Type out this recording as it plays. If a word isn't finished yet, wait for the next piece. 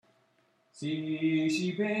Si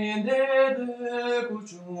si pende de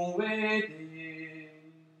kuchung wei de,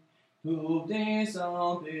 tu den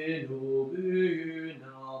sang pe no bu yu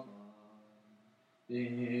na ba.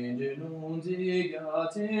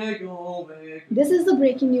 This is the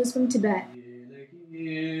breaking news from Tibet.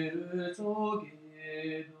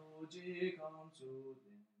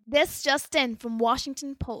 This just in from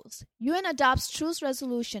Washington Post. UN adopts truce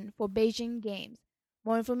resolution for Beijing Games.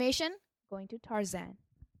 More information going to Tarzan.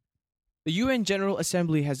 The UN General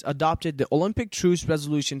Assembly has adopted the Olympic truce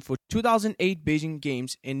resolution for 2008 Beijing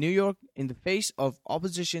Games in New York in the face of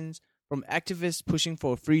oppositions from activists pushing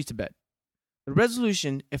for a free Tibet. The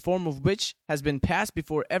resolution, a form of which has been passed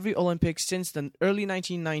before every Olympics since the early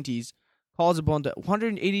 1990s, calls upon the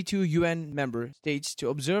 182 UN member states to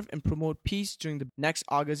observe and promote peace during the next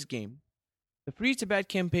August game. The Free Tibet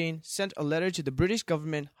campaign sent a letter to the British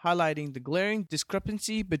government highlighting the glaring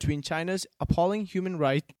discrepancy between China's appalling human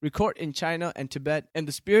rights record in China and Tibet and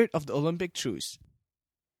the spirit of the Olympic truce.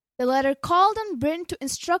 The letter called on Britain to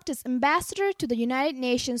instruct its ambassador to the United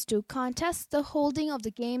Nations to contest the holding of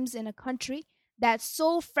the Games in a country that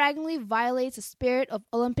so flagrantly violates the spirit of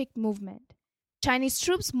Olympic movement. Chinese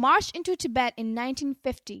troops marched into Tibet in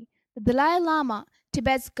 1950. The Dalai Lama,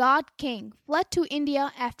 Tibet's God King, fled to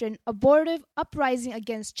India after an abortive uprising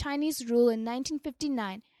against Chinese rule in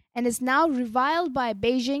 1959 and is now reviled by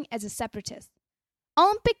Beijing as a separatist.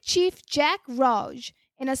 Olympic chief Jack Rouge,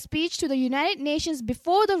 in a speech to the United Nations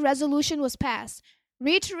before the resolution was passed,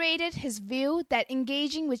 reiterated his view that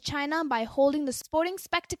engaging with China by holding the sporting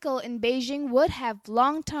spectacle in Beijing would have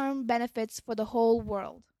long-term benefits for the whole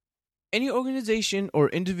world. Any organization or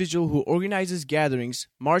individual who organizes gatherings,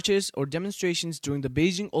 marches, or demonstrations during the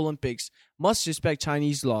Beijing Olympics must respect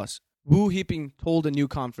Chinese laws, Wu Heiping told a new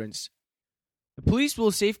conference. The police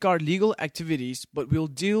will safeguard legal activities, but will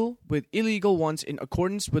deal with illegal ones in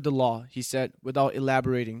accordance with the law, he said, without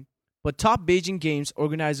elaborating. But top Beijing Games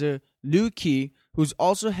organizer Liu Qi, who's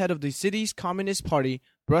also head of the city's Communist Party,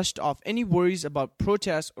 brushed off any worries about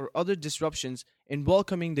protests or other disruptions in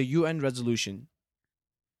welcoming the UN resolution.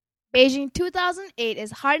 Beijing 2008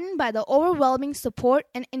 is heartened by the overwhelming support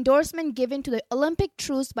and endorsement given to the Olympic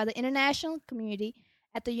truce by the international community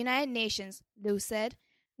at the United Nations, Liu said.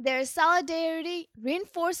 Their solidarity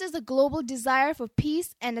reinforces the global desire for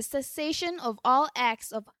peace and the cessation of all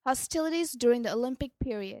acts of hostilities during the Olympic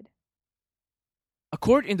period. A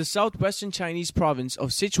court in the southwestern Chinese province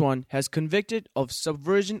of Sichuan has convicted of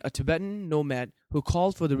subversion a Tibetan nomad who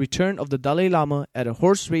called for the return of the Dalai Lama at a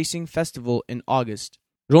horse racing festival in August.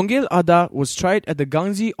 Rongel Ada was tried at the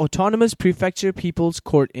Gangxi Autonomous Prefecture People's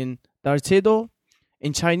Court in Darcedo,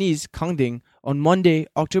 in Chinese Kangding, on Monday,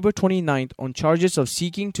 October 29th on charges of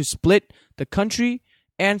seeking to split the country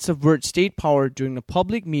and subvert state power during a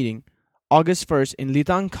public meeting August 1st in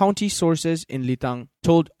Litang County, sources in Litang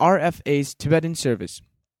told RFA's Tibetan service.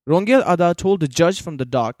 Rongel Ada told the judge from the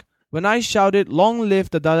dock, "When I shouted 'Long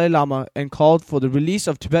live the Dalai Lama' and called for the release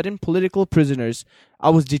of Tibetan political prisoners,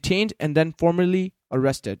 I was detained and then formally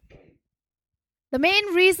arrested." The main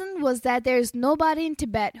reason was that there is nobody in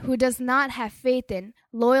Tibet who does not have faith in,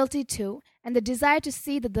 loyalty to, and the desire to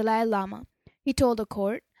see the Dalai Lama, he told the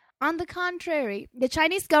court. On the contrary, the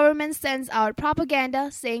Chinese government sends out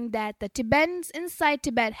propaganda saying that the Tibetans inside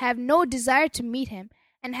Tibet have no desire to meet him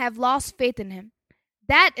and have lost faith in him.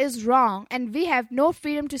 That is wrong, and we have no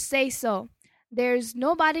freedom to say so. There is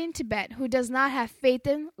nobody in Tibet who does not have faith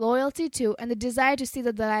in, loyalty to, and the desire to see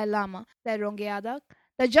the Dalai Lama, said Rongye Adak.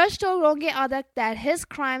 The judge told Rongye Adak that his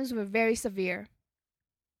crimes were very severe.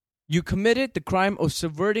 You committed the crime of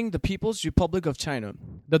subverting the People's Republic of China.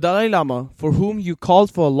 The Dalai Lama, for whom you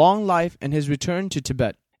called for a long life and his return to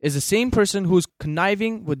Tibet, is the same person who is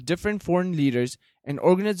conniving with different foreign leaders and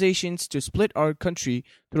organizations to split our country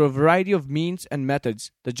through a variety of means and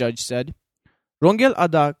methods, the judge said. Rongel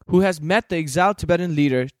Adak, who has met the exiled Tibetan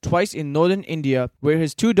leader twice in northern India, where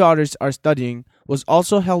his two daughters are studying, was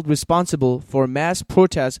also held responsible for a mass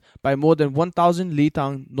protest by more than 1,000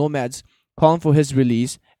 Litang nomads calling for his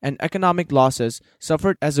release and economic losses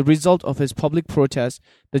suffered as a result of his public protest,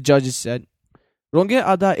 the judges said. Rongye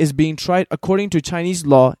Ada is being tried according to Chinese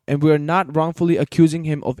law, and we are not wrongfully accusing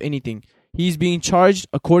him of anything. He is being charged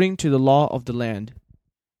according to the law of the land.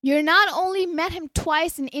 You not only met him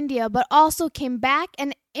twice in India, but also came back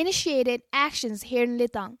and initiated actions here in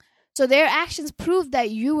Litang. So their actions prove that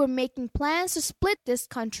you were making plans to split this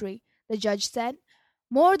country, the judge said.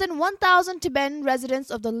 More than 1,000 Tibetan residents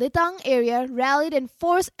of the Litang area rallied and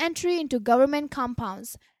forced entry into government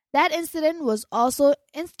compounds. That incident was also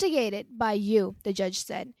instigated by you, the judge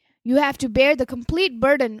said. You have to bear the complete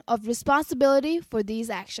burden of responsibility for these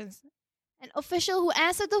actions. An official who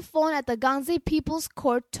answered the phone at the Gangsi People's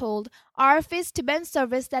Court told RFA's Tibetan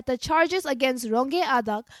service that the charges against Rongye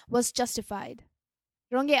Adak was justified.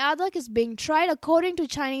 Rongye Adak is being tried according to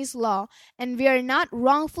Chinese law, and we are not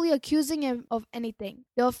wrongfully accusing him of anything.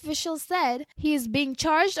 The official said he is being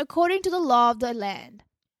charged according to the law of the land.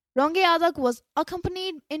 Rongye Adak was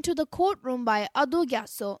accompanied into the courtroom by Adu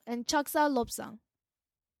Gyatso and Chaksa Lobsang.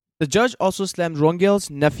 The judge also slammed Rongye's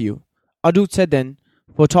nephew, Adu Tseden,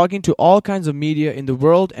 for talking to all kinds of media in the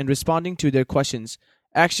world and responding to their questions,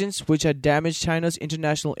 actions which had damaged China's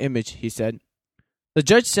international image, he said. The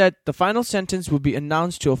judge said the final sentence would be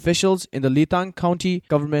announced to officials in the Litang County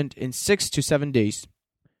government in 6 to 7 days.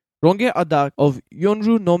 Rongye Adak of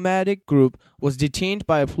Yonru Nomadic Group was detained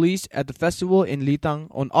by police at the festival in Litang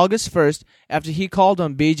on August 1st after he called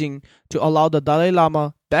on Beijing to allow the Dalai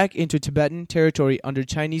Lama back into Tibetan territory under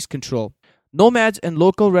Chinese control. Nomads and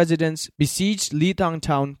local residents besieged Litang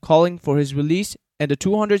town calling for his release, and a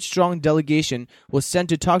 200-strong delegation was sent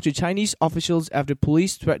to talk to Chinese officials after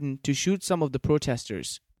police threatened to shoot some of the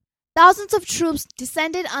protesters. Thousands of troops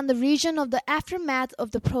descended on the region of the aftermath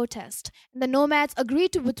of the protest, and the nomads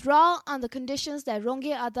agreed to withdraw on the conditions that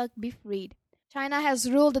Rongye Adak be freed. China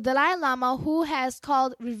has ruled the Dalai Lama, who has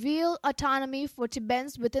called reveal autonomy for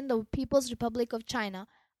Tibetans within the People's Republic of China,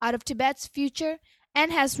 out of Tibet's future,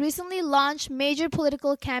 and has recently launched major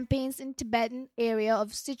political campaigns in Tibetan area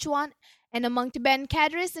of Sichuan and among Tibetan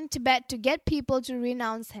cadres in Tibet to get people to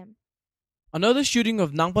renounce him. Another shooting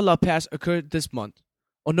of Nangpala Pass occurred this month.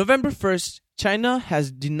 On November 1st, China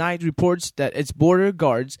has denied reports that its border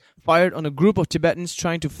guards fired on a group of Tibetans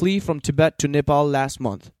trying to flee from Tibet to Nepal last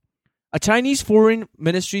month. A Chinese Foreign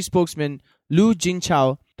Ministry spokesman, Lu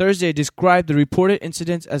Jinchao, Thursday described the reported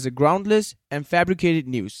incidents as a groundless and fabricated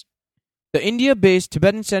news. The India-based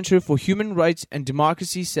Tibetan Center for Human Rights and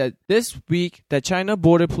Democracy said this week that China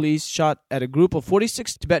border police shot at a group of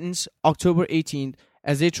 46 Tibetans October 18th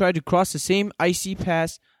as they tried to cross the same icy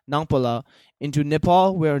pass, Nangpala, into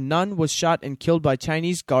Nepal, where none was shot and killed by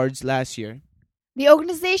Chinese guards last year. The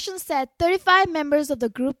organization said 35 members of the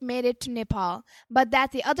group made it to Nepal, but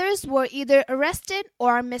that the others were either arrested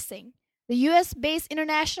or are missing. The US-based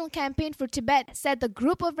International Campaign for Tibet said the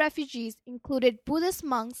group of refugees included Buddhist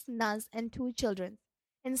monks, nuns, and 2 children.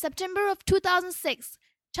 In September of 2006,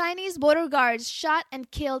 Chinese border guards shot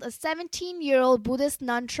and killed a 17-year-old Buddhist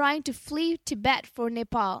nun trying to flee Tibet for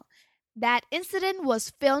Nepal. That incident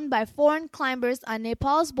was filmed by foreign climbers on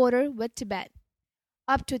Nepal's border with Tibet.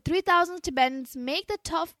 Up to 3,000 Tibetans make the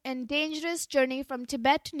tough and dangerous journey from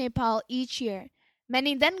Tibet to Nepal each year.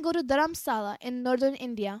 Many then go to Dharamsala in northern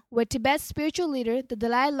India, where Tibet's spiritual leader, the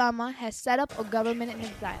Dalai Lama, has set up a government in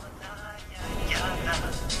exile.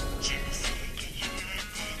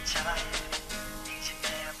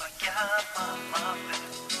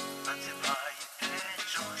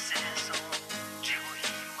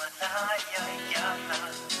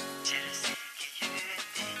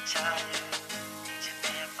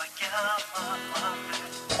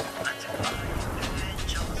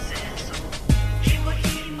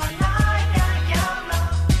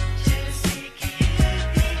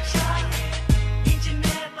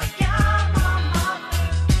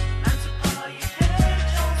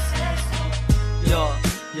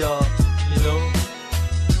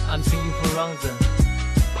 I'm singing for Rangzhen.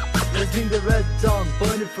 Let's bring the red dawn,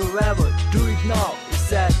 burn it forever. Do it now,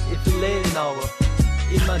 it's sad if you late an hour.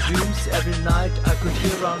 In my dreams, every night I could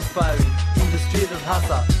hear rounds firing. In the street of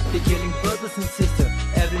Hassa, they're killing brothers and sisters.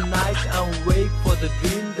 Every night I'm awake for the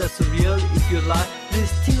dream that's so real. If you lie,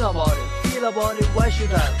 please think about it, feel about it. Why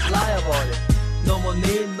should I lie about it? No more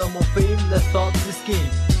name, no more fame, let's stop this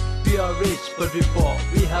game. We are rich, but we poor.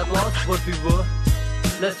 We have lost what we were.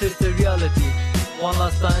 Let's face the reality. One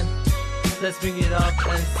last time, let's bring it up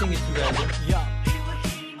and sing it together. Yeah.